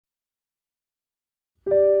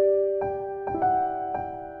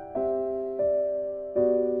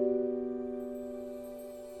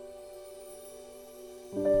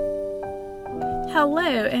Hello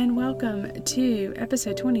and welcome to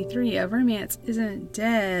episode 23 of Romance Isn't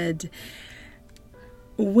Dead,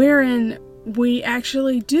 wherein we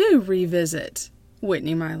actually do revisit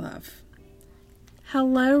Whitney, My Love.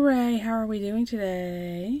 Hello, Ray. How are we doing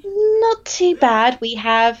today? Not too bad. We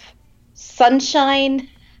have sunshine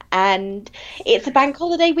and it's a bank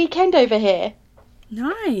holiday weekend over here.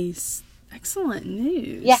 Nice. Excellent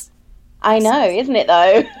news. Yeah, I know, isn't it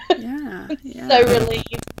though? Yeah. So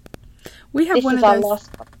relieved. We have This one is of our those.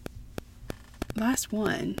 Last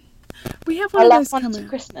one. We have one our of last those one to coming.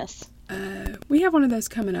 Christmas. We have one of those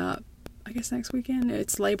coming up. I guess next weekend.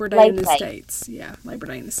 It's Labor Day in the States. Yeah, Labor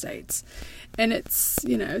Day in the States. And it's,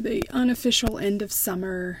 the unofficial end of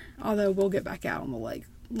summer. Although we'll get back out on the lake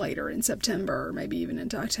later in September or maybe even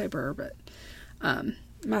into October. But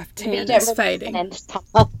my tan is fading.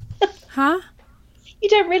 Huh? You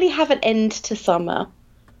don't really have an end to summer.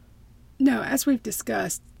 No, as we've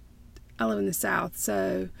discussed, I live in the South,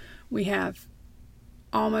 so we have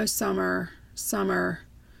almost summer,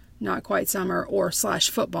 not quite summer, or /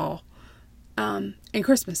 football, and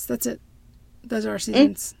Christmas. That's it. Those are our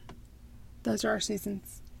seasons. Those are our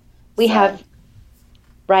seasons. We have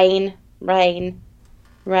rain,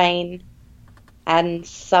 and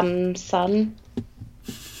some sun.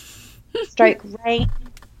 Stroke rain.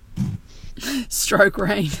 Stroke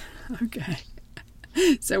rain. Okay.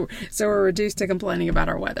 So we're reduced to complaining about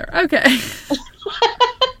our weather. Okay.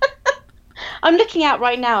 I'm looking out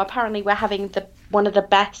right now. Apparently, we're having one of the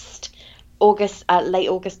best late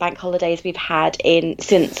August bank holidays we've had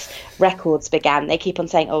since records began. They keep on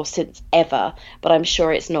saying, "Oh, since ever," but I'm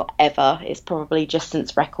sure it's not ever. It's probably just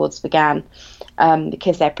since records began,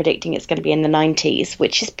 because they're predicting it's going to be in the 90s,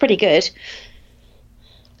 which is pretty good.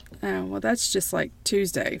 Oh well, that's just like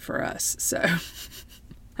Tuesday for us. So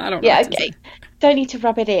I don't know. Yeah, okay. Don't need to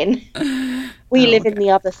rub it in. We live in the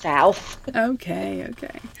other South. Okay.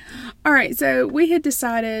 All right, so we had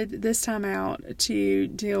decided this time out to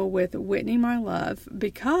deal with Whitney, My Love,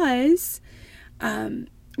 because,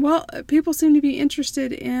 people seem to be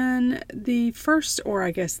interested in the first, or I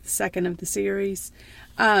guess the second of the series,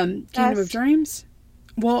 Kingdom of Dreams.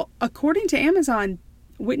 Well, according to Amazon,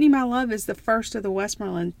 Whitney, My Love is the first of the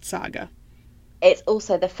Westmoreland saga. It's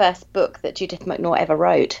also the first book that Judith McNaught ever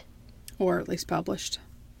wrote. Or at least published.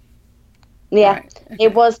 Yeah, right, okay.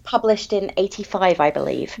 It was published in 85, I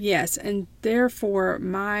believe. Yes, and therefore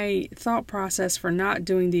my thought process for not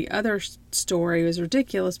doing the other story was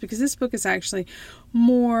ridiculous, because this book is actually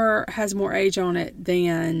has more age on it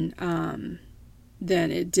than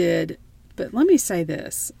it did. But let me say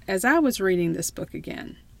this, as I was reading this book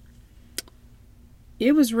again,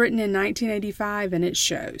 it was written in 1985 and it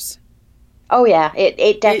shows. Oh yeah,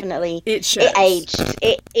 it definitely it shows. It aged.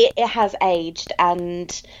 It has aged,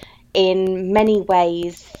 and in many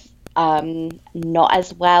ways, not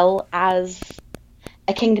as well as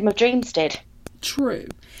A Kingdom of Dreams did. True,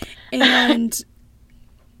 and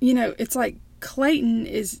it's like Clayton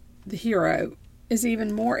is the hero, is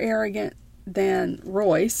even more arrogant than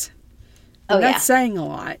Royce. And that's saying a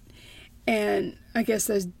lot, and I guess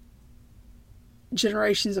those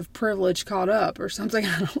generations of privilege caught up or something.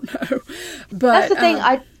 I don't know, but that's the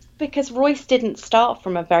thing. Because Royce didn't start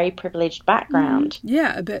from a very privileged background.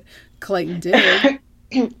 Yeah, but Clayton did.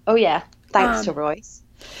 Oh yeah, thanks to Royce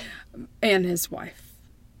and his wife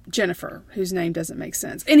Jennifer, whose name doesn't make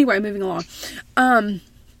sense. Anyway, moving along. I'm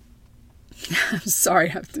sorry,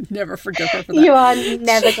 I have to never forgive her for that. You are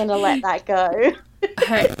never going to let that go.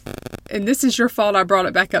 Hey, and this is your fault. I brought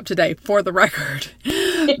it back up today, for the record.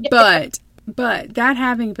 But that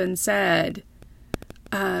having been said,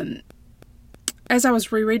 as I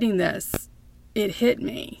was rereading this, it hit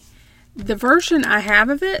me. The version I have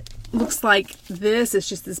of it looks like this. It's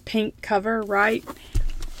just this pink cover, right?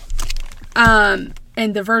 And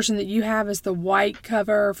the version that you have is the white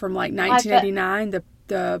cover from like 1989.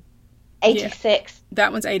 The 86. Yeah,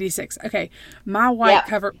 that one's 86. Okay. My white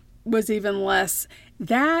cover was even less.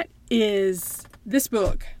 This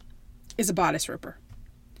book is a bodice ripper.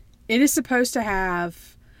 It is supposed to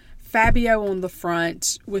have Fabio on the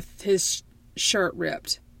front with his shirt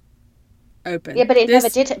ripped open. Yeah, but it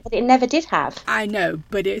never did have. I know,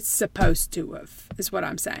 but it's supposed to have, is what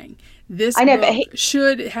I'm saying. This book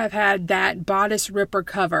should have had that bodice ripper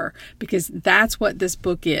cover, because that's what this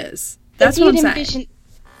book is. That's what I'm saying.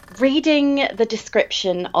 Reading the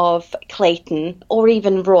description of Clayton, or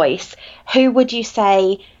even Royce, who would you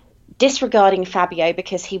say, disregarding Fabio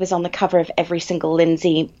because he was on the cover of every single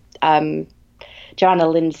Lindsay Joanna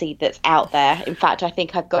Lindsay that's out there. In fact, I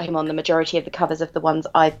think I've got him on the majority of the covers of the ones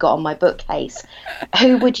I've got on my bookcase.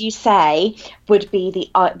 Who would you say would be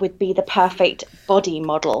the perfect body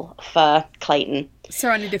model for Clayton? So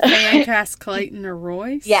I need to fan cast Clayton or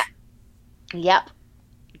Royce? Yeah. Yep.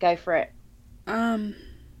 Go for it. And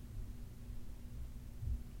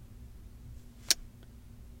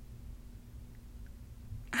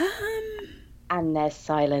there's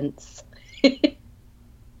silence. I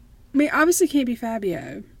mean, obviously can't be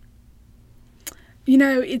Fabio. You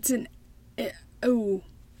know,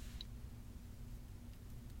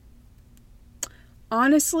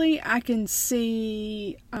 honestly, I can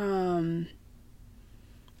see, I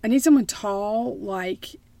need someone tall,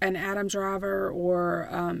 like an Adam Driver or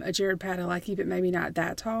a Jared Padalecki, but maybe not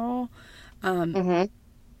that tall. And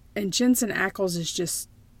Jensen Ackles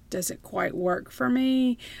doesn't quite work for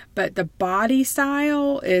me, but the body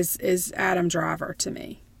style is Adam Driver to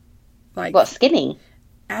me. Like, what, skinny?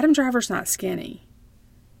 Adam Driver's not skinny.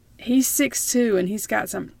 He's 6'2", and he's got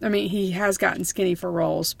some. I mean, he has gotten skinny for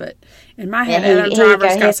roles, but in my head, Adam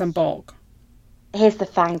Driver's got some bulk. Here's the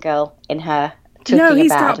fangirl in her. No,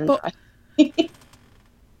 he's got bulk.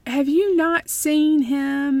 Have you not seen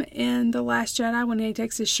him in The Last Jedi when he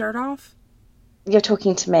takes his shirt off? You're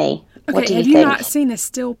talking to me. Okay, what do have you you think? not seen a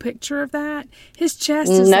still picture of that? His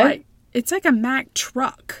chest is it's like a Mack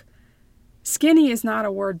truck. Skinny is not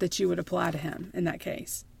a word that you would apply to him in that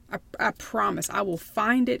case. I promise. I will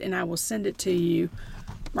find it and I will send it to you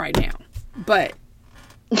right now. But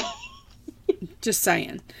just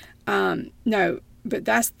saying. No, but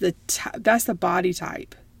that's the body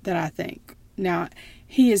type that I think. Now,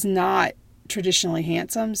 he is not traditionally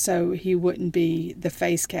handsome, so he wouldn't be the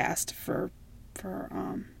face cast for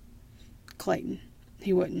Clayton.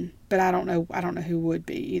 He wouldn't. But I don't know who would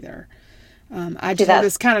be either. I have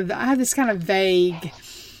this kind of vague,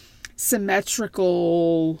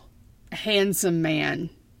 symmetrical, handsome man.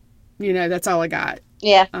 You know, that's all I got.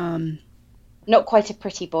 Yeah. Not quite a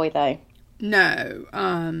pretty boy though. No.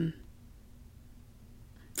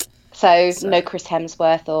 So no Chris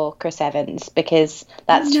Hemsworth or Chris Evans, because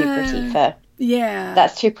that's too pretty for. Yeah.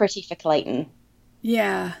 That's too pretty for Clayton.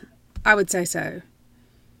 Yeah, I would say so.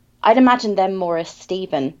 I'd imagine them more as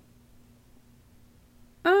Steven.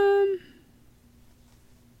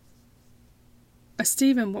 A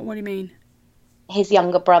Steven, what do you mean? His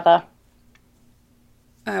younger brother.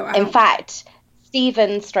 Oh, in fact,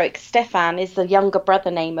 Steven / Stefan is the younger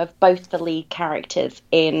brother name of both the lead characters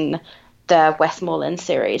in the Westmoreland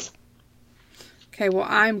series. Okay, well,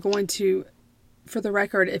 I'm going to, for the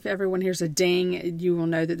record, if everyone hears a ding, you will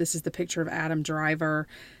know that this is the picture of Adam Driver,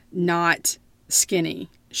 not skinny,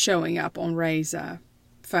 showing up on Ray's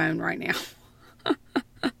phone right now.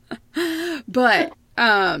 But,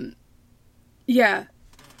 yeah,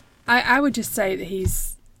 I would just say that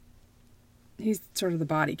he's sort of the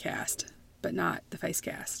body cast, but not the face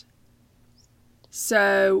cast.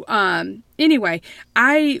 So, anyway,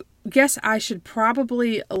 I guess I should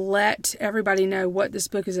probably let everybody know what this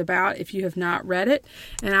book is about if you have not read it,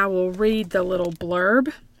 and I will read the little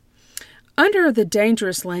blurb. Under the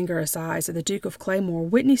dangerous, languorous eyes of the Duke of Claymore,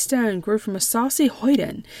 Whitney Stone grew from a saucy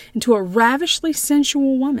hoyden into a ravishly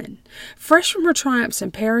sensual woman. Fresh from her triumphs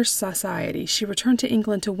in Paris society, she returned to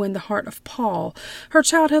England to win the heart of Paul, her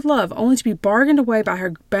childhood love, only to be bargained away by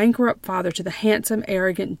her bankrupt father to the handsome,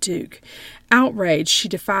 arrogant Duke. Outraged, she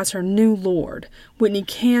defies her new lord. Whitney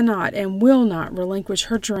cannot and will not relinquish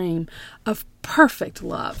her dream of perfect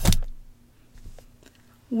love.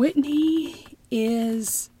 Whitney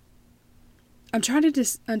is... I'm trying to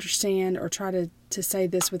just understand or try to say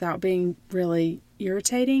this without being really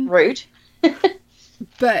irritating. Rude.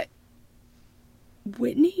 But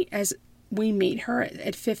Whitney, as we meet her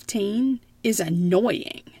at 15, is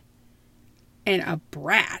annoying and a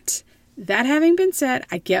brat. That having been said,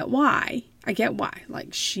 I get why.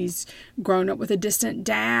 Like, she's grown up with a distant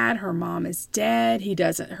dad. Her mom is dead.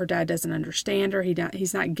 Her dad doesn't understand her.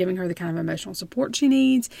 He's not giving her the kind of emotional support she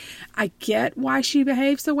needs. I get why she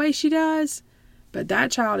behaves the way she does. But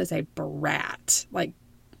that child is a brat. Like,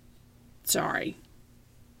 sorry.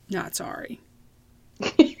 Not sorry.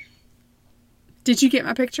 Did you get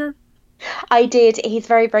my picture? I did. He's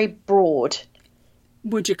very, very broad.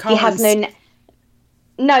 Would you call him...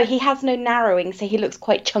 No, he has no narrowing, so he looks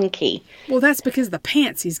quite chunky. Well, that's because of the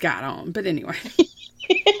pants he's got on. But anyway.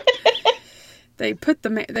 They put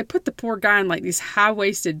the poor guy in, like, these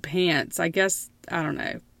high-waisted pants. I guess, I don't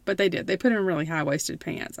know. But they did. They put him in really high-waisted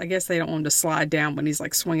pants. I guess they don't want him to slide down when he's,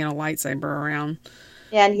 like, swinging a lightsaber around.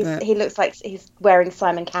 Yeah, and he looks like he's wearing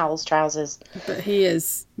Simon Cowell's trousers. But he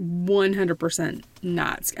is 100%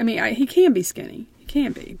 not... I mean, he can be skinny. He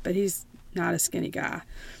can be. But he's not a skinny guy.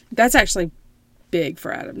 That's actually big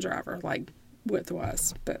for Adam Driver, like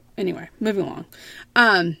width-wise. But anyway, moving along.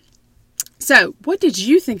 So what did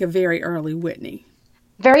you think of very early Whitney?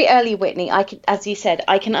 Very early Whitney, as you said,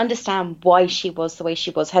 I can understand why she was the way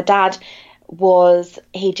she was. Her dad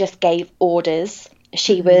he just gave orders.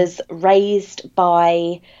 She was raised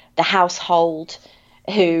by the household,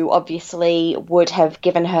 who obviously would have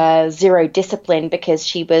given her zero discipline because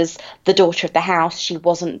she was the daughter of the house. She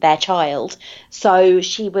wasn't their child. So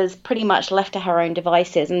she was pretty much left to her own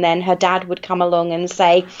devices. And then her dad would come along and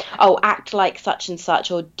say, oh, act like such and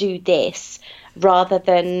such, or do this, rather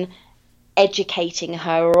than educating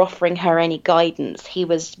her or offering her any guidance. He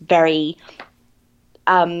was very,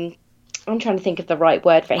 I'm trying to think of the right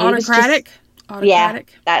word for it. Autocratic? Yeah,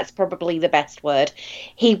 that's probably the best word.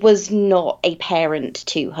 He was not a parent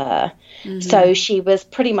to her. So she was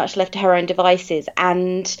pretty much left to her own devices.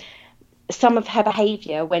 And some of her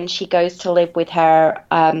behaviour when she goes to live with her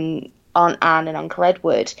Aunt Anne and Uncle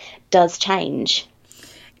Edward does change.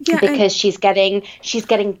 Yeah, because she's getting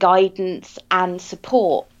guidance and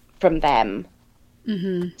support from them.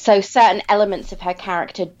 So certain elements of her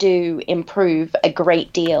character do improve a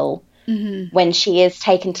great deal when she is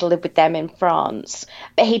taken to live with them in France.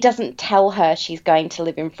 But he doesn't tell her she's going to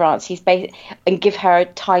live in France. And give her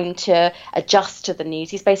time to adjust to the news.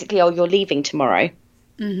 He's basically, oh, you're leaving tomorrow.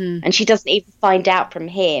 And she doesn't even find out from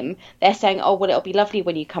him. They're saying, oh, well, it'll be lovely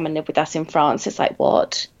when you come and live with us in France. It's like,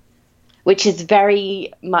 what? Which is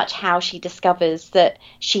very much how she discovers that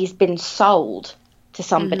she's been sold to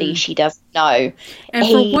somebody she doesn't know. And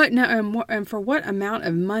for what amount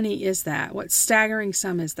of money is that? What staggering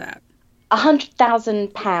sum is that?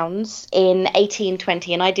 £100,000 in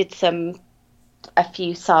 1820, and I did a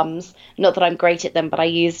few sums. Not that I'm great at them, but I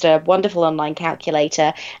used a wonderful online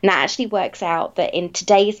calculator, and that actually works out that in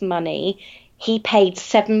today's money, he paid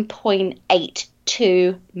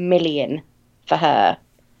 7.82 million for her.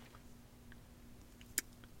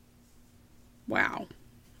 Wow.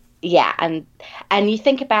 Yeah, and you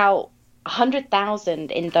think about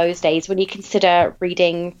 100,000 in those days. When you consider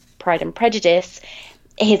reading Pride and Prejudice,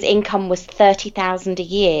 his income was 30,000 a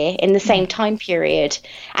year in the same time period,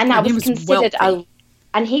 and that was considered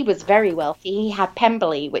and he was very wealthy. He had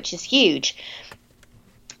Pemberley, which is huge,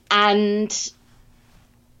 and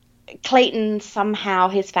Clayton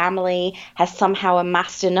his family has somehow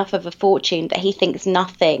amassed enough of a fortune that he thinks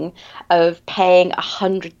nothing of paying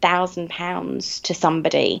 £100,000 to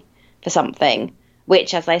somebody for something,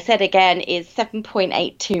 which, as I said again, is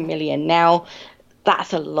 7.82 million. Now,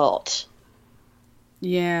 that's a lot.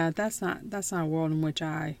 Yeah, that's not a world in which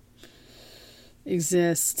I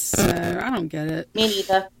exist, so I don't get it. Me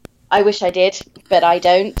neither. I wish I did, but I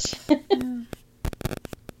don't. Yeah.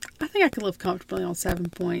 I think I could live comfortably on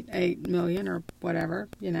 7.8 million or whatever,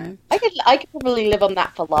 you know. I could probably live on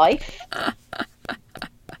that for life.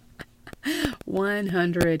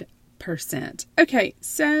 100%. Okay,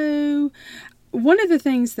 so one of the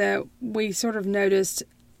things that we sort of noticed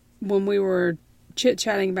when we were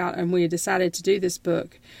chit-chatting about and we had decided to do this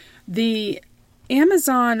book, the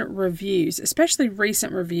Amazon reviews, especially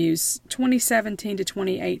recent reviews, 2017 to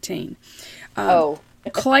 2018.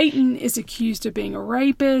 Clayton is accused of being a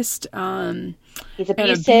rapist, he's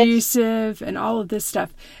abusive, and all of this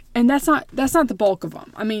stuff. And that's not the bulk of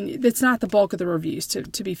them. I mean, that's not the bulk of the reviews,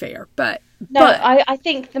 to be fair. But I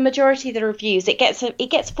think the majority of the reviews, it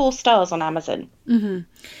gets 4 stars on Amazon.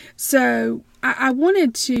 So I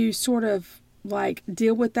wanted to sort of like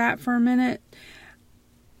deal with that for a minute.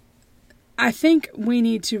 I think we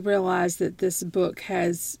need to realize that this book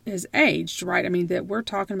has aged, right? I mean, that we're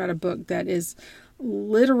talking about a book that is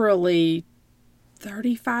literally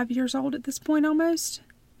 35 years old at this point almost.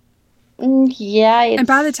 Yeah. And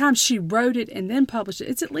by the time she wrote it and then published it,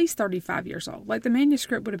 it's at least 35 years old. Like the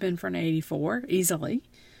manuscript would have been from 84, easily.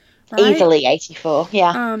 Right? Easily 84,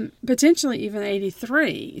 yeah. Potentially even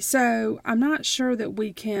 83. So I'm not sure that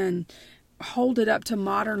we can hold it up to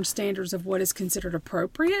modern standards of what is considered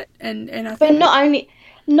appropriate. And I think, but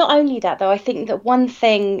not only that though, I think that one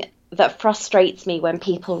thing that frustrates me when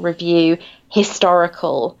people review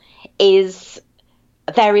historical is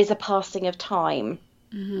there is a passing of time.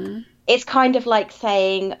 It's kind of like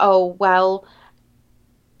saying, oh well,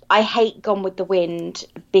 I hate Gone with the Wind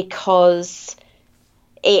because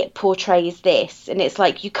it portrays this, and it's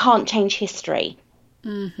like, you can't change history.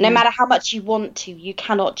 No matter how much you want to, you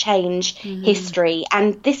cannot change history.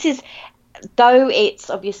 And this is, though it's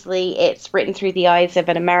written through the eyes of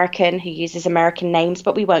an American who uses American names,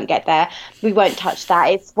 but we won't get there. We won't touch that.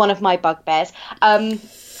 It's one of my bugbears.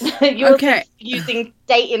 You're okay. Using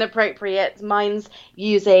date inappropriate. Mine's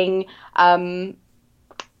using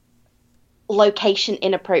location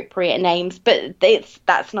inappropriate names, but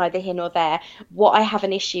that's neither here nor there. What I have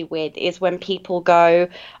an issue with is when people go,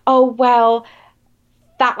 oh well,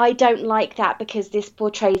 that I don't like that because this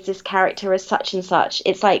portrays this character as such and such.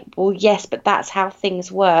 It's like, well, yes, but that's how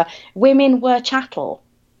things were. Women were chattel.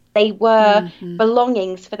 They were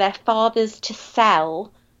belongings for their fathers to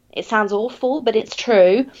sell. It sounds awful, but it's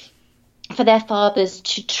true. For their fathers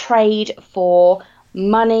to trade for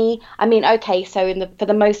money. I mean, okay, so for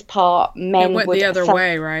the most part, men would the other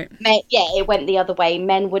way, right? It went the other way.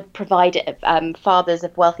 Men would provide, fathers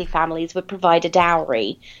of wealthy families would provide a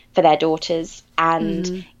dowry for their daughters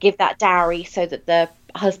and give that dowry so that the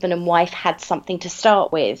husband and wife had something to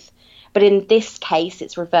start with. But in this case,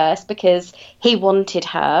 it's reversed because he wanted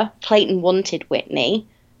her. Clayton wanted Whitney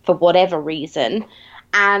for whatever reason,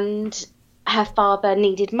 and her father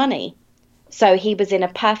needed money. So he was in a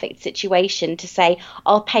perfect situation to say,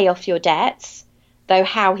 I'll pay off your debts, though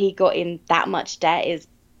how he got in that much debt is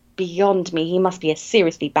beyond me. He must be a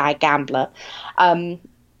seriously bad gambler.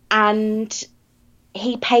 And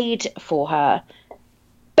he paid for her.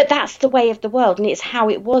 But that's the way of the world, and it's how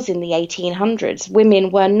it was in the 1800s.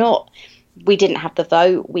 Women were not... We didn't have the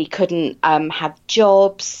vote. We couldn't have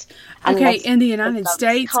jobs. Okay, in the United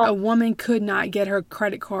States, a woman could not get her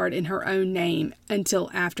credit card in her own name until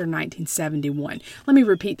after 1971. Let me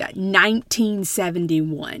repeat that.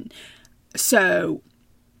 1971. So,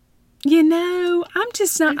 I'm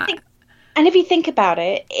just not... And if you think about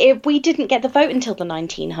it, we didn't get the vote until the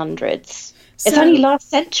 1900s. It's only last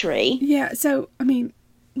century. Yeah, so, I mean,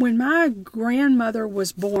 when my grandmother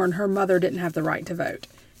was born, her mother didn't have the right to vote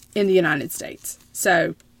in the United States.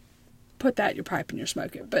 So put that in your pipe and you're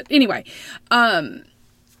smoking. But anyway,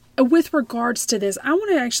 with regards to this, I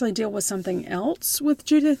want to actually deal with something else with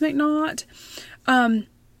Judith McNaught.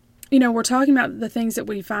 We're talking about the things that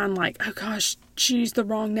we find like, oh gosh, she used the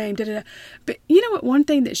wrong name. But you know what? One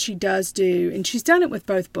thing that she does do, and she's done it with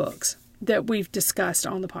both books that we've discussed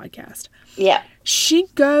on the podcast. Yeah. She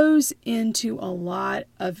goes into a lot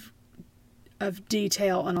of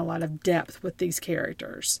detail and a lot of depth with these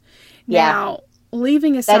characters. Yeah. Now,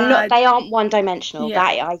 leaving aside... they aren't one-dimensional.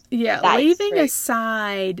 Leaving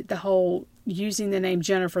aside the whole using the name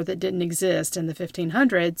Jennifer that didn't exist in the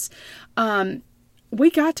 1500s,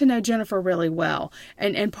 we got to know Jennifer really well.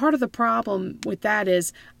 And part of the problem with that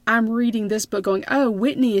is I'm reading this book going, oh,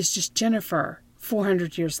 Whitney is just Jennifer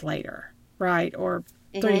 400 years later, right? Or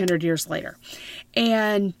 300 years later.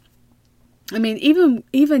 And... I mean,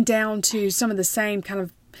 even down to some of the same kind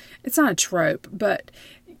of, it's not a trope, but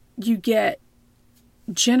you get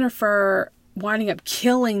Jennifer winding up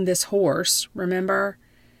killing this horse, remember?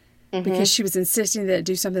 Because she was insisting that it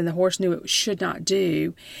do something the horse knew it should not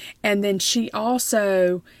do. And then she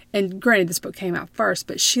also, and granted this book came out first,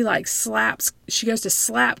 but she she goes to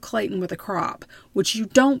slap Clayton with a crop, which you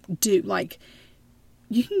don't do, like...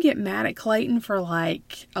 You can get mad at Clayton for,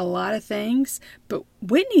 like, a lot of things, but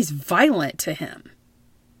Whitney's violent to him.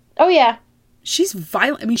 Oh, yeah. She's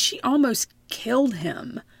violent. I mean, she almost killed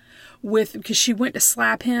him because she went to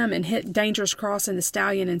slap him and hit Dangerous Cross and the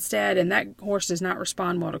stallion instead, and that horse does not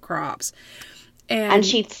respond well to crops. And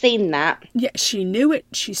she'd seen that. Yeah, she knew it,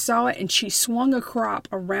 she saw it, and she swung a crop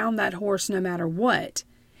around that horse no matter what.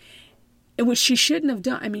 Which she shouldn't have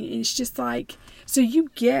done. I mean, it's just like, so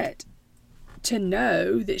you get... to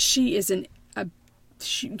know that she is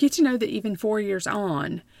you get to know that even 4 years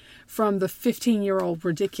on from the 15-year-old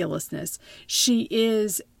ridiculousness, she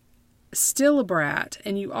is still a brat.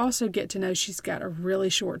 And you also get to know she's got a really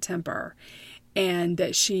short temper and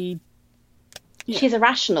that she's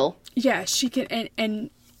irrational. Yeah, she can.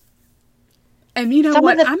 And you know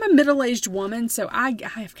what? I'm a middle-aged woman, so I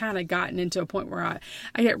have kind of gotten into a point where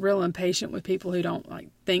I get real impatient with people who don't like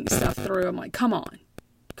think stuff through. I'm like, come on,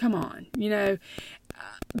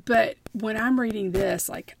 but when I'm reading this,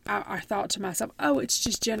 like, I thought to myself, oh, it's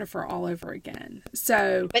just Jennifer all over again.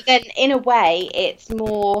 So, but then in a way, it's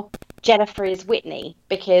more Jennifer is Whitney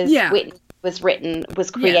because Whitney was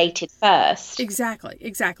created first. Exactly.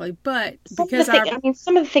 But because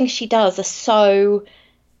some of the things she does are so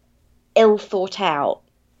ill thought out.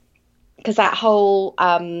 Because that whole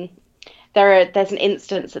there's an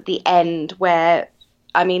instance at the end where.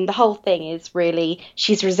 I mean, the whole thing is really,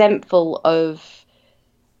 she's resentful of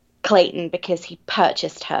Clayton because he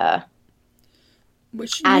purchased her.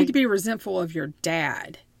 Which you need to be resentful of your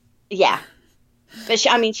dad. Yeah. But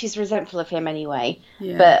she's resentful of him anyway.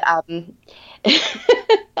 Yeah. But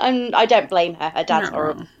I don't blame her. Her dad's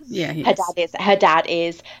horrible. Yeah, her dad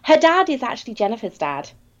is actually Jennifer's dad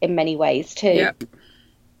in many ways too. Yep.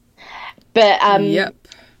 But yep.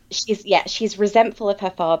 she's resentful of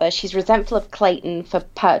her father. She's resentful of Clayton for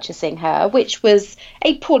purchasing her, which was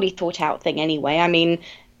a poorly thought out thing anyway. I mean,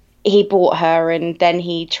 he bought her and then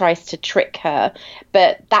he tries to trick her,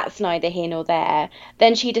 but that's neither here nor there.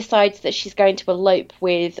 Then she decides that she's going to elope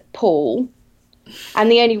with Paul,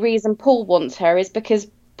 and the only reason Paul wants her is because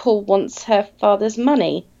Paul wants her father's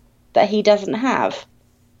money that he doesn't have.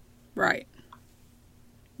 Right.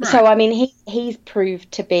 So, I mean, he's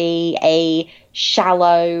proved to be a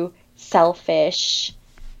shallow, selfish...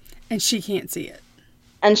 And she can't see it.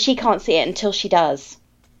 And she can't see it until she does.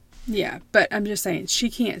 Yeah, but I'm just saying, she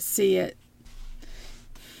can't see it.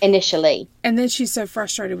 Initially. And then she's so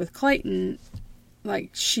frustrated with Clayton, like,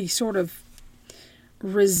 she sort of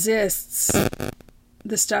resists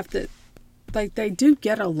the stuff that, like, they do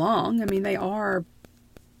get along. I mean, they are...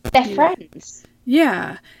 They're friends.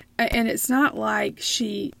 Yeah. And it's not like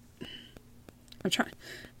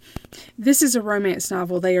this is a romance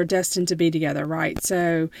novel. They are destined to be together, right?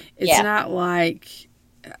 So it's not like,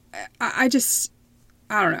 I don't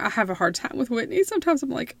know. I have a hard time with Whitney. Sometimes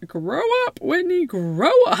I'm like, grow up, Whitney,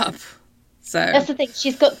 grow up. So that's the thing.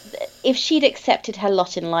 If she'd accepted her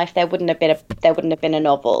lot in life, there wouldn't have been a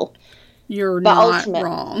novel. You're not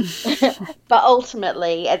wrong. But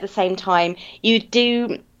ultimately, at the same time,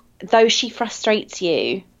 though she frustrates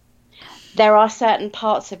you, there are certain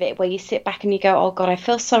parts of it where you sit back and you go, oh God, I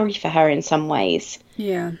feel sorry for her in some ways.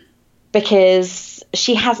 Yeah. Because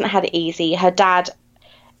she hasn't had it easy. Her dad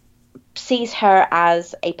sees her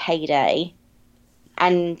as a payday.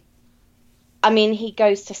 And, I mean, he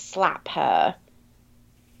goes to slap her.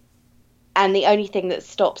 And the only thing that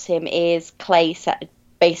stops him is Clay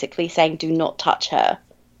basically saying, do not touch her.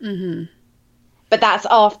 Mm-hmm. But that's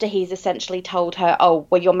after he's essentially told her, oh,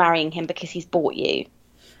 well, you're marrying him because he's bought you.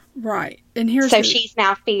 Right. And she's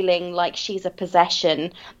now feeling like she's a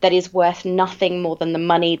possession that is worth nothing more than the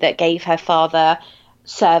money that gave her father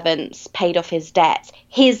servants, paid off his debts.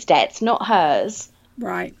 His debts, not hers.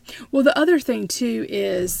 Right. Well, the other thing, too,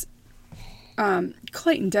 is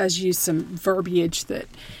Clayton does use some verbiage that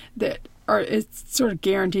it's sort of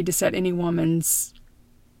guaranteed to set any woman's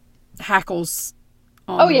hackles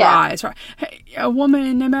on the rise. Right. Hey, a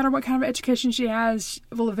woman, no matter what kind of education she has,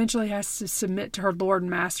 will eventually has to submit to her lord and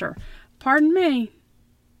master. Pardon me.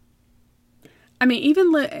 I mean,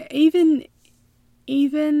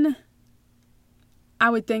 even I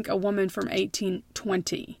would think a woman from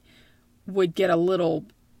 1820 would get a little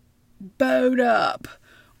bowed up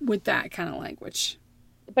with that kind of language.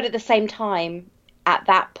 But at the same time, at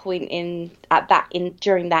that point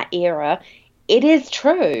during that era, it is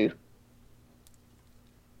true.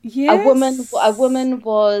 Yes. A woman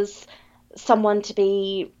was someone to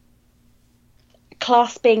be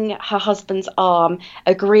clasping her husband's arm,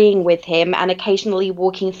 agreeing with him, and occasionally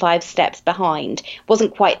walking 5 steps behind.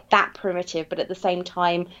 Wasn't quite that primitive, but at the same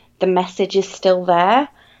time, the message is still there.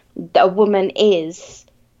 A woman is...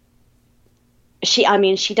 She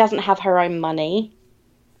doesn't have her own money.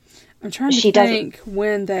 I'm trying to think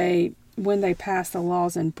when they passed the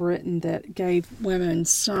laws in Britain that gave women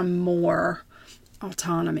some more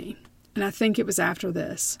autonomy, and I think it was after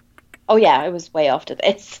this. Oh yeah, it was way after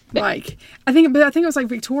this. I think it was like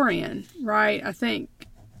Victorian, right?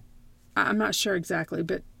 I'm not sure exactly,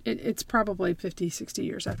 but it's probably 50, 60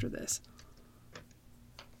 years after this.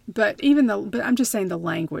 But I'm just saying the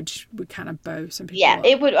language would kind of bow some people up.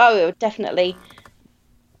 It would definitely.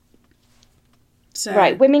 So,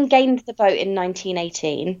 right, women gained the vote in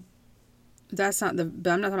 1918. But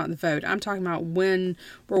I'm not talking about the vote. I'm talking about when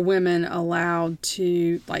were women allowed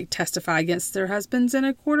to testify against their husbands in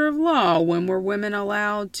a court of law? When were women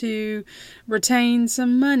allowed to retain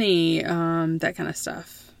some money? That kind of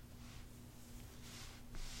stuff.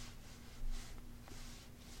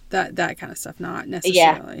 That kind of stuff, not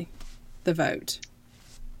necessarily the vote.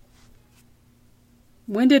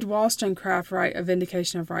 When did Wollstonecraft write A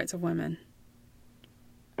Vindication of Rights of Women?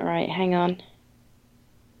 All right, hang on.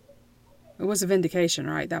 It was a vindication,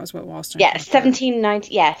 right? That was what Wollstonecraft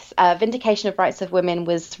 1790. Yes, Vindication of Rights of Women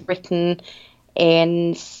was written in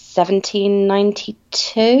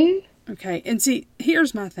 1792. Okay, and see,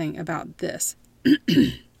 here's my thing about this.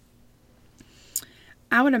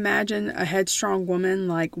 I would imagine a headstrong woman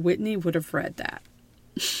like Whitney would have read that.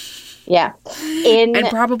 Yeah. And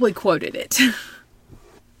probably quoted it.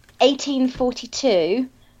 1842,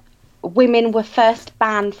 women were first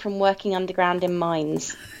banned from working underground in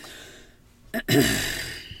mines.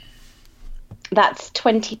 That's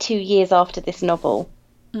 22 years after this novel.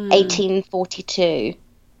 1842.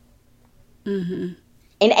 Mm-hmm.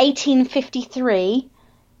 In 1853,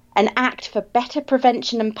 an act for better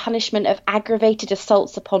prevention and punishment of aggravated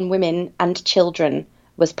assaults upon women and children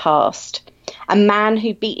was passed. A man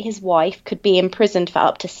who beat his wife could be imprisoned for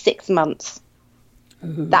up to 6 months.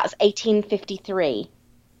 Ooh. That's 1853.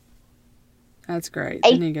 That's great.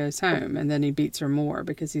 Then he goes home, and then he beats her more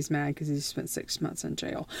because he's mad because he spent 6 months in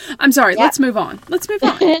jail. I'm sorry. Let's move on. But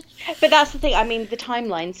that's the thing. I mean, the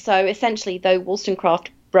timeline. So essentially, though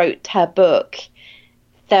Wollstonecraft wrote her book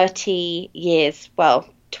 30 years,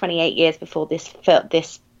 28 years before this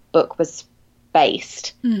book was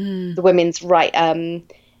based, mm-hmm. the women's right. That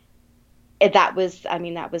was the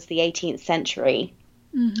 18th century,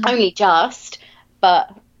 mm-hmm. only just,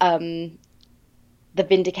 but the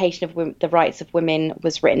vindication of the rights of women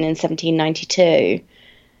was written in 1792.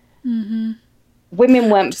 Mm-hmm. Women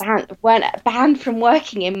weren't banned from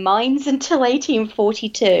working in mines until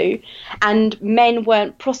 1842, and men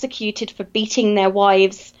weren't prosecuted for beating their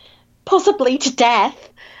wives, possibly to death,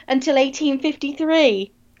 until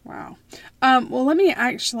 1853. Wow. Well, let me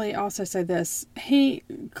actually also say this.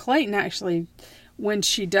 Clayton actually, when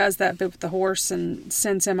she does that bit with the horse and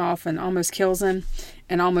sends him off and almost kills him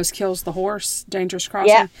and almost kills the horse, Dangerous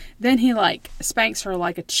Crossing, then he spanks her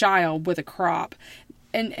like a child with a crop.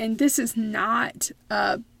 And this is not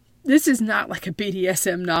like a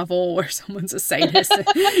BDSM novel where someone's a sadist.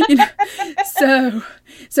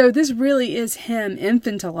 So this really is him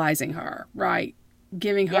infantilizing her, right?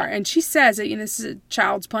 Giving her, and she says that this is a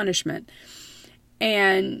child's punishment,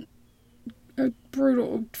 and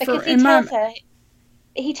brutal. Because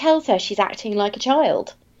he tells her she's acting like a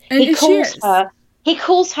child. And he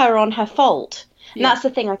calls her on her fault. And that's the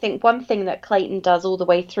thing. I think one thing that Clayton does all the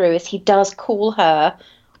way through is he does call her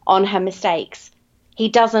on her mistakes. He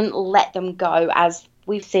doesn't let them go, as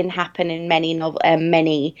we've seen happen in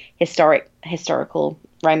many historical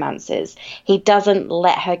romances. He doesn't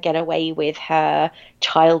let her get away with her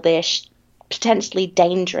childish, potentially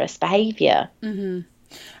dangerous behavior. Mm-hmm.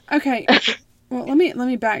 Okay, well, let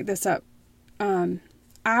me back this up.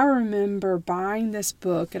 I remember buying this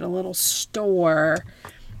book at a little store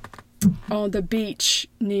on the beach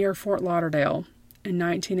near Fort Lauderdale in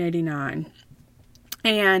 1989.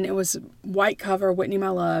 And it was white cover, Whitney My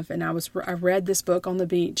Love, and I read this book on the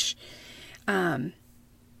beach,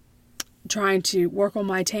 trying to work on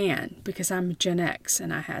my tan because I'm Gen X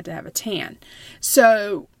and I had to have a tan.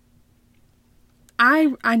 So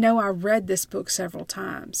I know I read this book several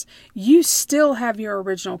times. You still have your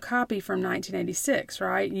original copy from 1986,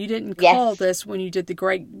 right? You didn't cull this when you did the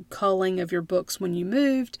great culling of your books when you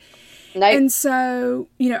moved. Nope. And so,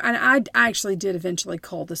 and I actually did eventually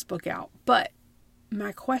cull this book out. But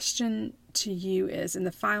my question to you is, in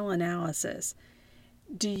the final analysis,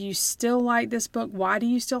 do you still like this book? Why do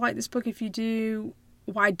you still like this book if you do?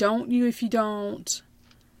 Why don't you if you don't?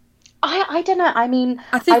 I don't know. I mean,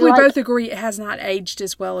 I think we both agree it has not aged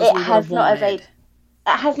as well as we would have wanted. It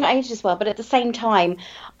has not aged as well, but at the same time,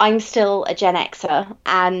 I'm still a Gen Xer,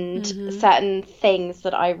 and certain things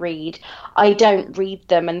that I read, I don't read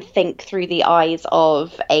them and think through the eyes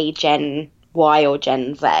of a Gen Y or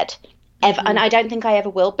Gen Z. Ever, and I don't think I ever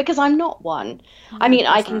will, because I'm not one. I mean,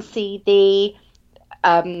 I can see the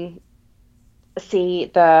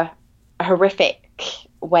horrific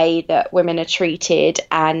way that women are treated,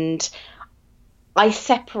 and I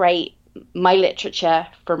separate my literature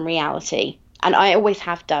from reality, and I always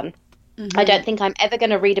have done. I don't think I'm ever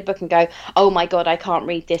going to read a book and go, oh my God, I can't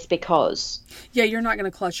read this because... Yeah, you're not going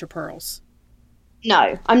to clutch your pearls.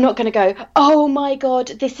 No, I'm not going to go, oh my God,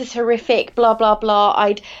 this is horrific, blah, blah,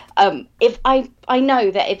 blah. If I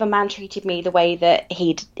know that if a man treated me the way that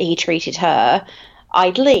he treated her,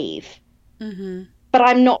 I'd leave. Mm-hmm. But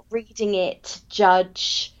I'm not reading it to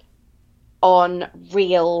judge on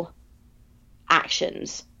real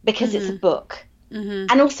actions, because it's a book. Mm-hmm.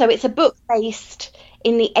 And also it's a book based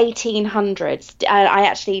in the 1800s. I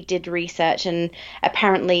actually did research, and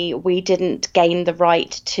apparently we didn't gain the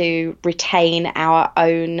right to retain our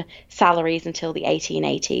own salaries until the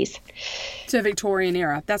 1880s. So Victorian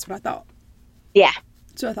era. That's what I thought. Yeah.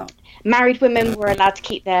 That's what I thought. Married women were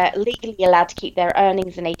legally allowed to keep their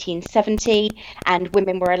earnings in 1870, and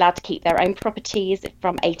women were allowed to keep their own properties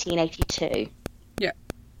from 1882. Yeah.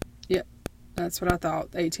 Yeah. That's what I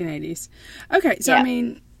thought, 1880s. Okay, so I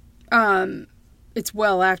mean, it's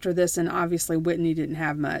well after this, and obviously Whitney didn't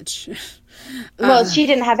have much. Well, she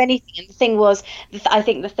didn't have anything. And the thing was, I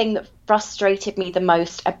think the thing that frustrated me the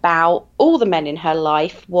most about all the men in her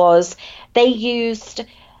life was they used...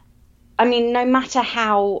 I mean, no matter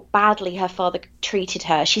how badly her father treated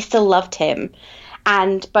her, she still loved him.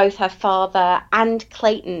 And both her father and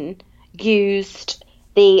Clayton used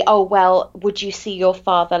the, oh, well, would you see your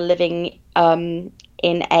father living in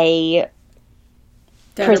a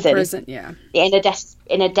prison? Yeah.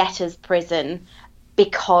 In a debtor's prison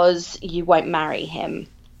because you won't marry him,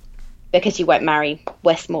 because you won't marry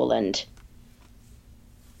Westmoreland.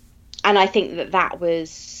 And I think that that was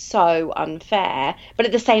so unfair. But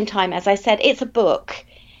at the same time, as I said, it's a book.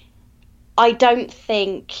 I don't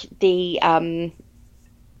think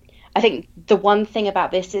I think the one thing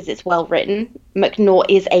about this is it's well written. McNaught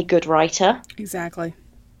is a good writer. Exactly.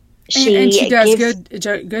 And she does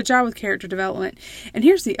good job with character development. And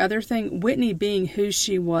here's the other thing, Whitney being who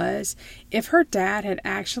she was, if her dad had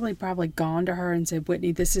actually probably gone to her and said,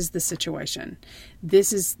 Whitney, this is the situation.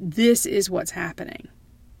 This is what's happening.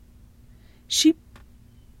 She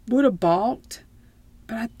would have balked,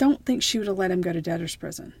 but I don't think she would have let him go to debtor's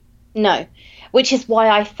prison. No, which is why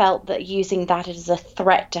I felt that using that as a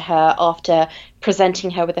threat to her after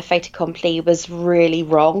presenting her with a fait accompli was really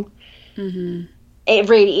wrong. Mm-hmm.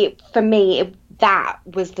 For me, that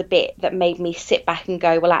was the bit that made me sit back and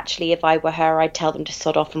go, well, actually, if I were her, I'd tell them to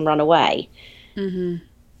sod off and run away. Mm-hmm.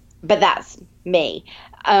 But that's me.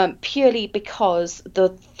 Purely because the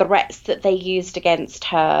threats that they used against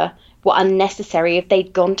her were unnecessary. If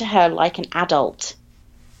they'd gone to her like an adult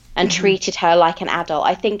and treated her like an adult,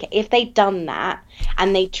 I think if they'd done that,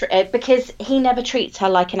 and because he never treats her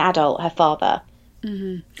like an adult, her father.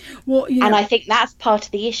 Mm-hmm. Well, and I think that's part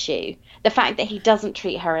of the issue. The fact that he doesn't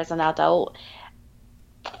treat her as an adult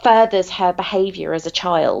furthers her behaviour as a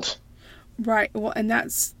child. Right. Well, and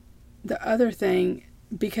that's the other thing,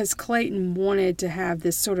 because Clayton wanted to have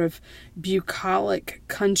this sort of bucolic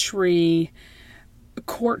country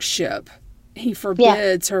courtship. He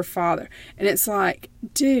forbids her father. And it's like,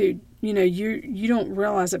 dude, you don't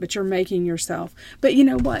realize it, but you're making yourself. But you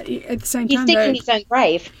know what? At the same time, he's digging his own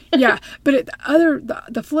grave. Yeah. But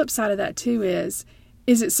the flip side of that too is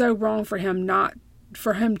it so wrong for him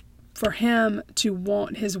to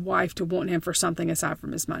want his wife to want him for something aside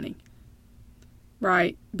from his money?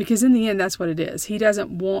 Right? Because in the end, that's what it is. He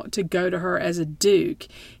doesn't want to go to her as a duke.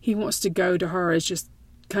 He wants to go to her as just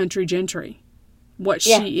country gentry, what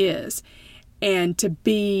she is, and to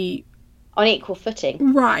be on equal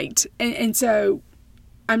footing. Right. And so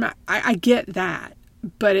I get that,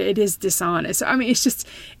 but it is dishonest. I mean, it's just,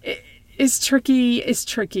 it's tricky. It's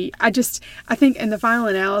tricky. I think in the final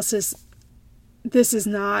analysis, this is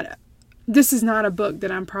not a book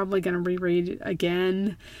that I'm probably going to reread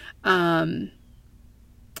again. And,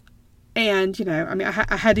 I mean,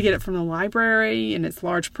 I had to get it from the library, and it's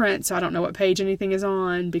large print, so I don't know what page anything is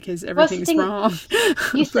on because everything's wrong.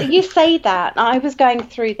 You say that. I was going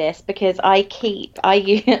through this because I'm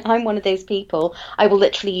one of those people, I will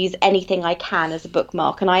literally use anything I can as a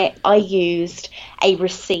bookmark, and I used a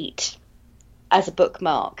receipt as a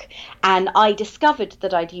bookmark, and I discovered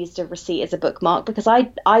that I'd used a receipt as a bookmark because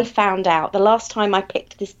I found out the last time I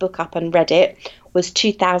picked this book up and read it was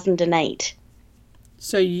 2008.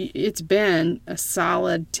 So it's been a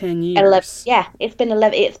solid 10 years. It's been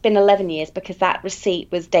 11 years because that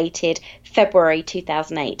receipt was dated February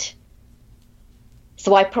 2008.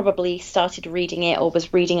 So I probably started reading it or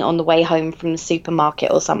was reading it on the way home from the supermarket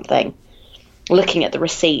or something. Looking at the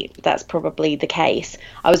receipt, that's probably the case.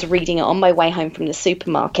 I was reading it on my way home from the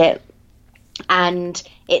supermarket, and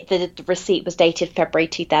the receipt was dated February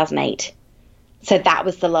 2008. So that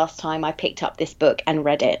was the last time I picked up this book and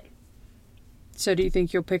read it. So do you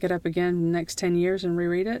think you'll pick it up again in the next 10 years and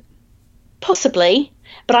reread it? Possibly,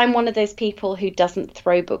 but I'm one of those people who doesn't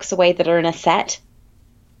throw books away that are in a set.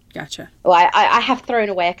 Gotcha. Well, I have thrown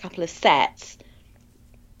away a couple of sets,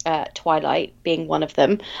 Twilight being one of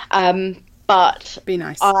them. But be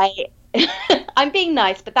nice. I'm being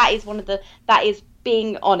nice, but that is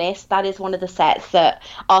being honest. That is one of the sets that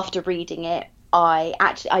after reading it,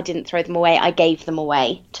 I didn't throw them away. I gave them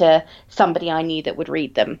away to somebody I knew that would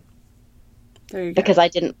read them. There you go. Because I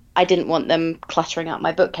didn't want them cluttering up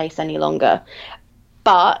my bookcase any longer.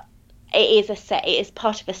 But it is a set. It is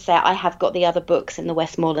part of a set. I have got the other books in the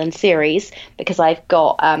Westmoreland series because I've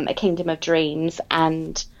got A Kingdom of Dreams,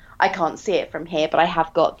 and I can't see it from here, but I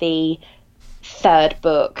have got the third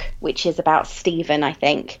book, which is about Stephen, I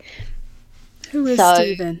think. Who is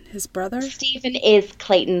Stephen? His brother? Stephen is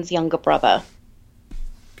Clayton's younger brother.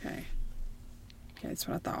 Okay, that's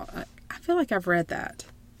what I thought. I feel like I've read that.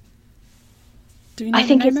 Do you know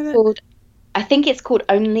the name of it? I think it's called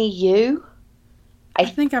Only You. I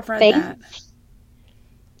think I've read that.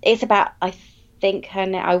 It's about, I think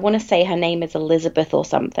I want to say her name is Elizabeth or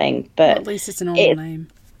something, but well, at least it's an old name.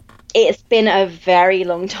 It's been a very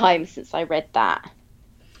long time since I read that.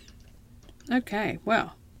 Okay,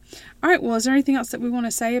 well. All right, well, is there anything else that we want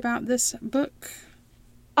to say about this book?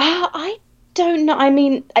 I don't know. I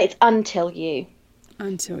mean, it's Until You.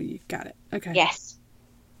 Until You. Got it. Okay. Yes.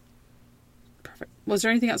 Perfect. Was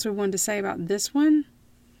there anything else we wanted to say about this one?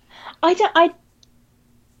 I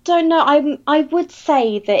don't know. I would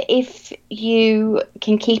say that if you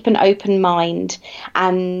can keep an open mind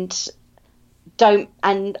and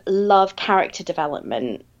love character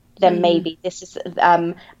development, then maybe this is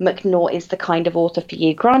McNaught is the kind of author for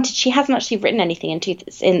you. Granted, she hasn't actually written anything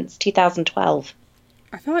since 2012.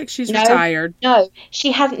 I feel like she's retired. No,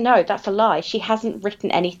 she hasn't. No, that's a lie. She hasn't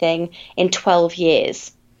written anything in 12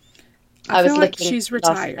 years. I feel like she's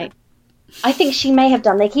retired. I think she may have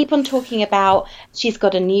done. They keep on talking about she's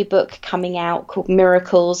got a new book coming out called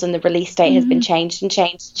Miracles, and the release date has been changed and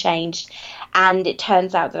changed and changed. And it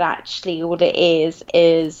turns out that actually all it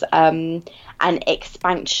is an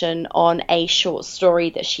expansion on a short story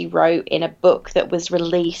that she wrote in a book that was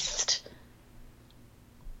released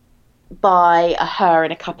by her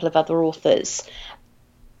and a couple of other authors.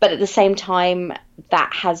 But at the same time,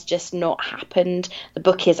 that has just not happened. The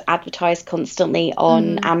book is advertised constantly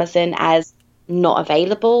on Amazon as not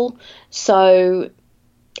available. So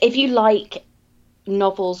if you like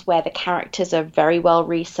novels where the characters are very well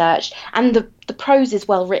researched and the prose is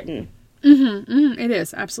well written. It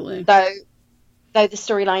is, absolutely. Though the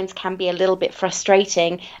storylines can be a little bit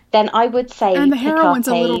frustrating, then I would say... And the heroine's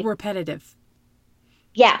a little repetitive.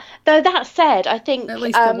 Yeah. Though that said, I think... At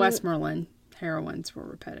least the Westmoreland heroines were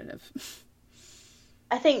repetitive.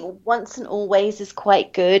 I think Once and Always is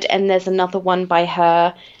quite good, and there's another one by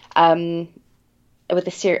her with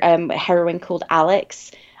a heroine called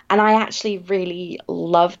Alex, and I actually really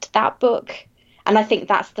loved that book, and I think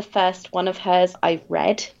that's the first one of hers I've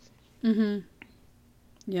read.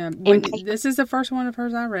 Yeah, this is the first one of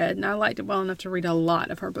hers I read, and I liked it well enough to read a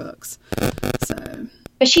lot of her books.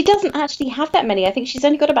 But she doesn't actually have that many. I think she's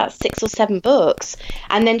only got about 6 or 7 books.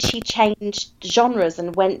 And then she changed genres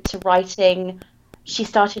and went to writing... She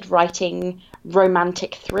started writing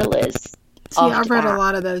romantic thrillers. See, I've read a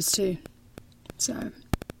lot of those too. So,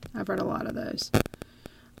 I've read a lot of those.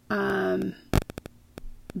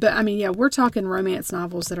 But, I mean, yeah, we're talking romance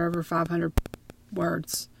novels that are over 500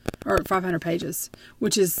 words. Or 500 pages.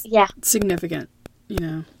 Which is significant, you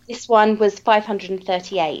know. This one was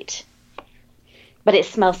 538. But it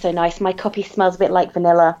smells so nice. My copy smells a bit like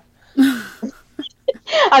vanilla.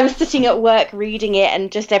 I was sitting at work reading it,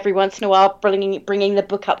 and just every once in a while bringing the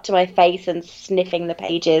book up to my face and sniffing the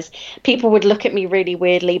pages. People would look at me really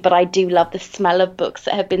weirdly, but I do love the smell of books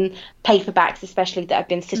that have been paperbacks, especially that have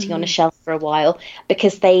been sitting on a shelf for a while,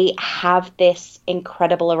 because they have this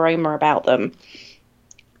incredible aroma about them.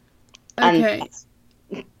 Okay.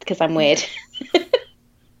 And because I'm weird.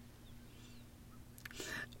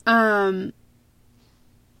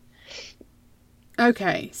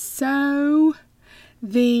 Okay, so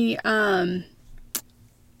the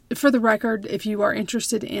for the record, if you are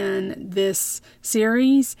interested in this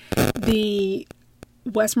series, the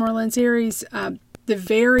Westmoreland series, the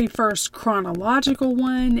very first chronological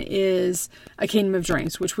one is A Kingdom of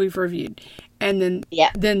Dreams, which we've reviewed. And then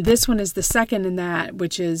this one is the second in that,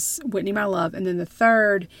 which is Whitney, My Love. And then the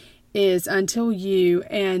third is Until You.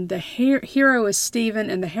 And the hero is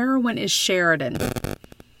Stephen and the heroine is Sheridan.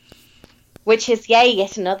 Which is,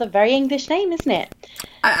 yet another very English name, isn't it?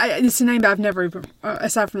 It's a name that I've never even,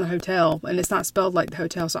 aside from the hotel, and it's not spelled like the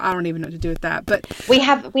hotel, so I don't even know what to do with that. But we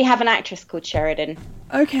have an actress called Sheridan.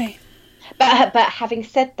 Okay. But having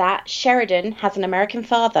said that, Sheridan has an American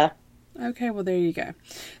father. Okay, well, there you go.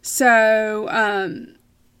 So,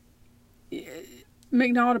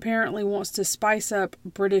 McNaught apparently wants to spice up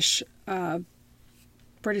British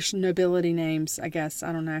nobility names, I guess.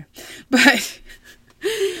 I don't know. But...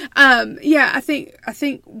 I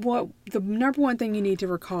think what the number one thing you need to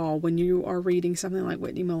recall when you are reading something like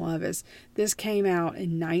Whitney, My Love is this came out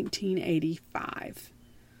in 1985.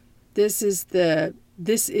 This is the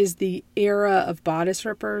era of bodice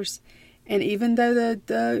rippers, and even though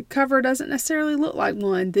the cover doesn't necessarily look like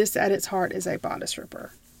one, this at its heart is a bodice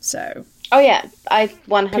ripper. So, oh yeah, I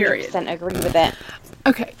 100% agree with it.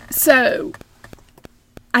 Okay, so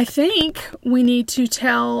I think we need to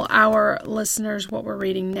tell our listeners what we're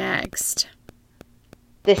reading next.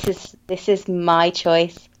 This is my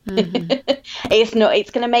choice. It's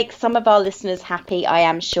going to make some of our listeners happy, I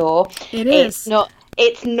am sure. It is.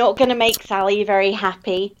 It's not going to make Sally very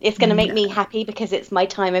happy. It's going to make me happy because it's my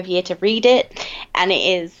time of year to read it, and it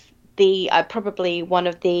is the probably one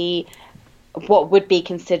of the what would be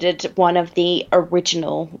considered one of the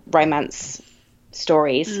original romance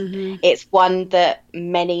stories. It's one that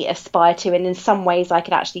many aspire to, and in some ways I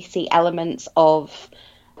could actually see elements of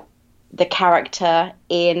the character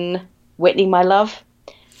in Whitney, My Love,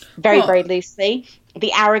 very loosely.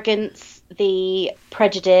 The arrogance, the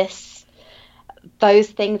prejudice, those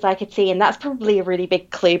things I could see, and that's probably a really big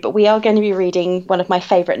clue. But we are going to be reading one of my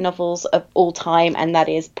favourite novels of all time, and that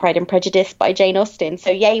is Pride and Prejudice by Jane Austen. So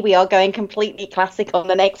yay, we are going completely classic on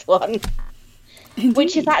the next one. Indeed.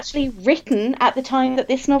 Which is actually written at the time that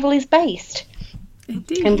this novel is based.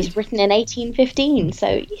 Indeed. And was written in 1815, so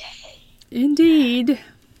yay. Indeed.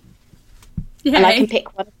 Yay. And I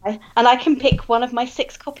can pick one of my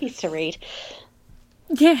 6 copies to read.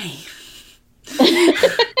 Yay.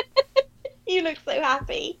 You look so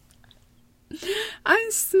happy.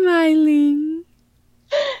 I'm smiling.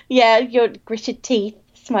 Yeah, your gritted teeth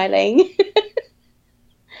smiling.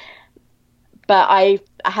 But I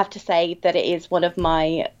have to say that it is one of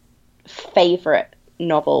my favourite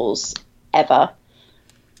novels ever.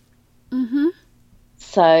 Mm-hmm.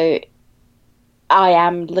 So I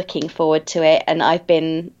am looking forward to it, and I've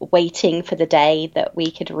been waiting for the day that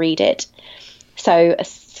we could read it. So it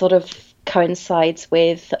sort of coincides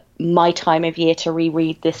with my time of year to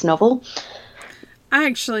reread this novel. I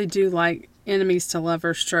actually do like enemies to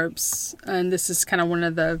lovers tropes, and this is kind of one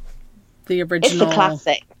of the original. It's a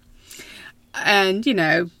classic. And, you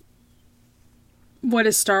know, what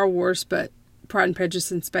is Star Wars but Pride and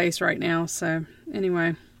Prejudice in space right now? So,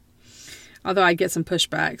 anyway. Although I get some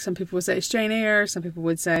pushback. Some people would say it's Jane Eyre. Some people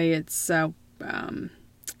would say it's other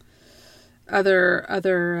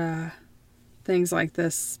things like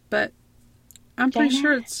this. But I'm pretty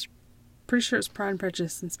sure it's Pride and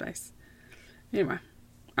Prejudice in space. Anyway.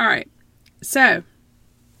 Alright. So,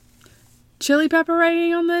 chili pepper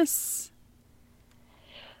rating on this?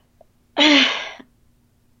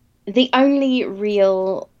 The only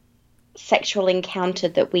real sexual encounter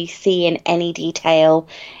that we see in any detail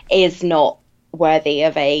is not worthy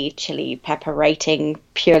of a chili pepper rating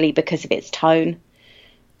purely because of its tone.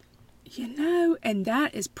 You know, and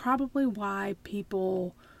that is probably why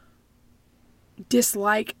people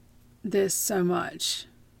dislike this so much.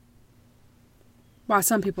 Why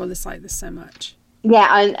some people dislike this so much.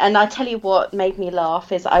 Yeah, and I tell you what made me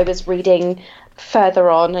laugh is I was reading further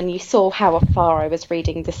on, and you saw how far I was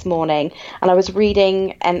reading this morning, and I was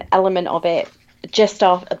reading an element of it just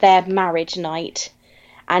after their marriage night,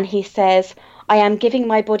 and he says, I am giving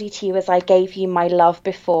my body to you as I gave you my love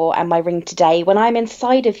before and my ring today. When I'm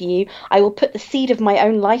inside of you, I will put the seed of my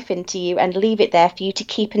own life into you and leave it there for you to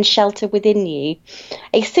keep and shelter within you.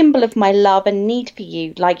 A symbol of my love and need for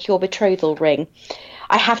you, like your betrothal ring.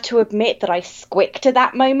 I have to admit that I squicked at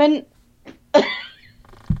that moment.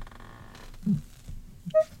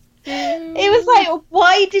 It was like,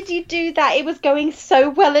 why did you do that? It was going so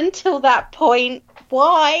well until that point.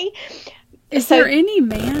 Why? Is there any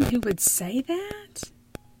man who would say that?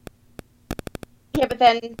 Yeah, but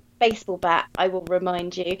then baseball bat, I will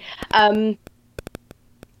remind you. Oh,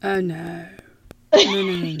 no.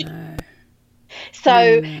 No.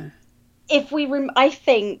 So, no. I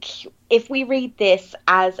think if we read this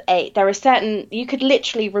as there are certain, you could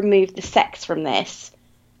literally remove the sex from this,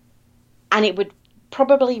 and it would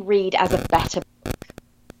probably read as a better book.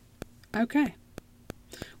 Okay.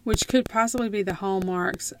 Which could possibly be the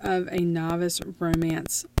hallmarks of a novice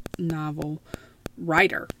romance novel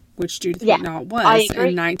writer, which Judith McNaught was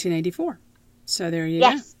in 1984. So there you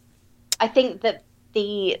go. I think that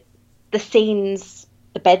the scenes,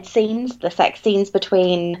 the bed scenes, the sex scenes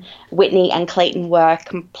between Whitney and Clayton were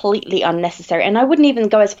completely unnecessary, and I wouldn't even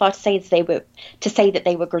go as far to say that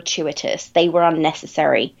they were gratuitous. They were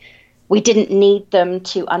unnecessary. We didn't need them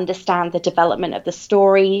to understand the development of the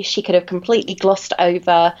story. She could have completely glossed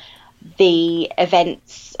over the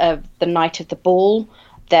events of the night of the ball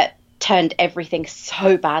that turned everything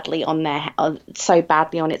so badly on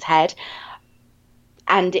its head,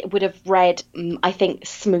 and it would have read, I think,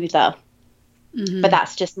 smoother. Mm-hmm. But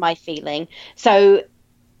that's just my feeling. So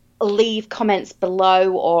leave comments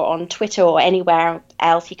below or on Twitter or anywhere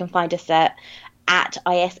else. You can find us at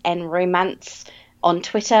ISN Romance on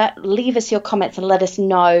Twitter. Leave us your comments and let us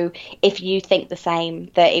know if you think the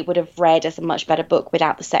same, that it would have read as a much better book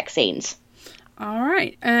without the sex scenes. All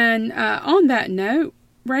right. And on that note,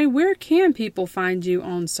 Ray, where can people find you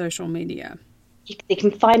on social media? They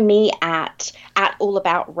can find me at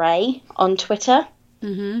AllAboutRay on Twitter.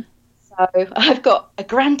 Mm-hmm. So I've got a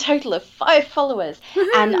grand total of 5 followers.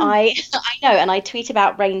 Woo-hoo! And I know, and I tweet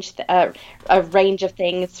about a range of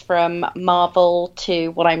things from Marvel to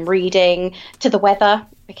what I'm reading to the weather,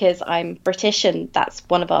 because I'm British and that's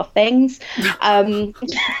one of our things.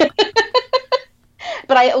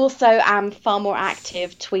 But I also am far more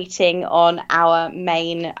active tweeting on our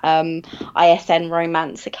main ISN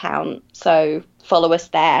Romance account. So follow us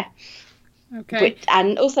there. Okay.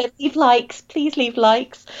 And also leave likes. Please leave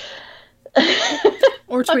likes.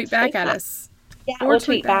 Or tweet back at us. Yeah, or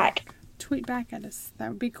tweet back. tweet back at us. That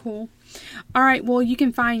would be cool. All right. Well, you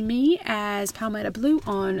can find me as Palmetto Blue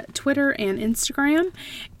on Twitter and Instagram.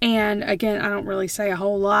 And again, I don't really say a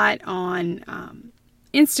whole lot on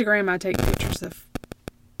Instagram. I take pictures of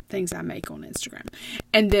things I make on Instagram.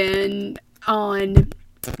 And then on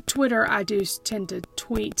Twitter, I do tend to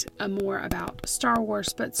tweet more about Star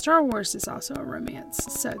Wars, but Star Wars is also a romance,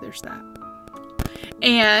 so there's that.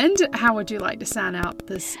 And how would you like to sign out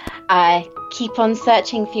this? Keep on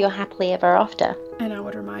searching for your happily ever after. And I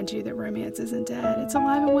would remind you that romance isn't dead. It's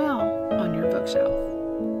alive and well on your bookshelf.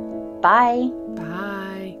 Bye. Bye.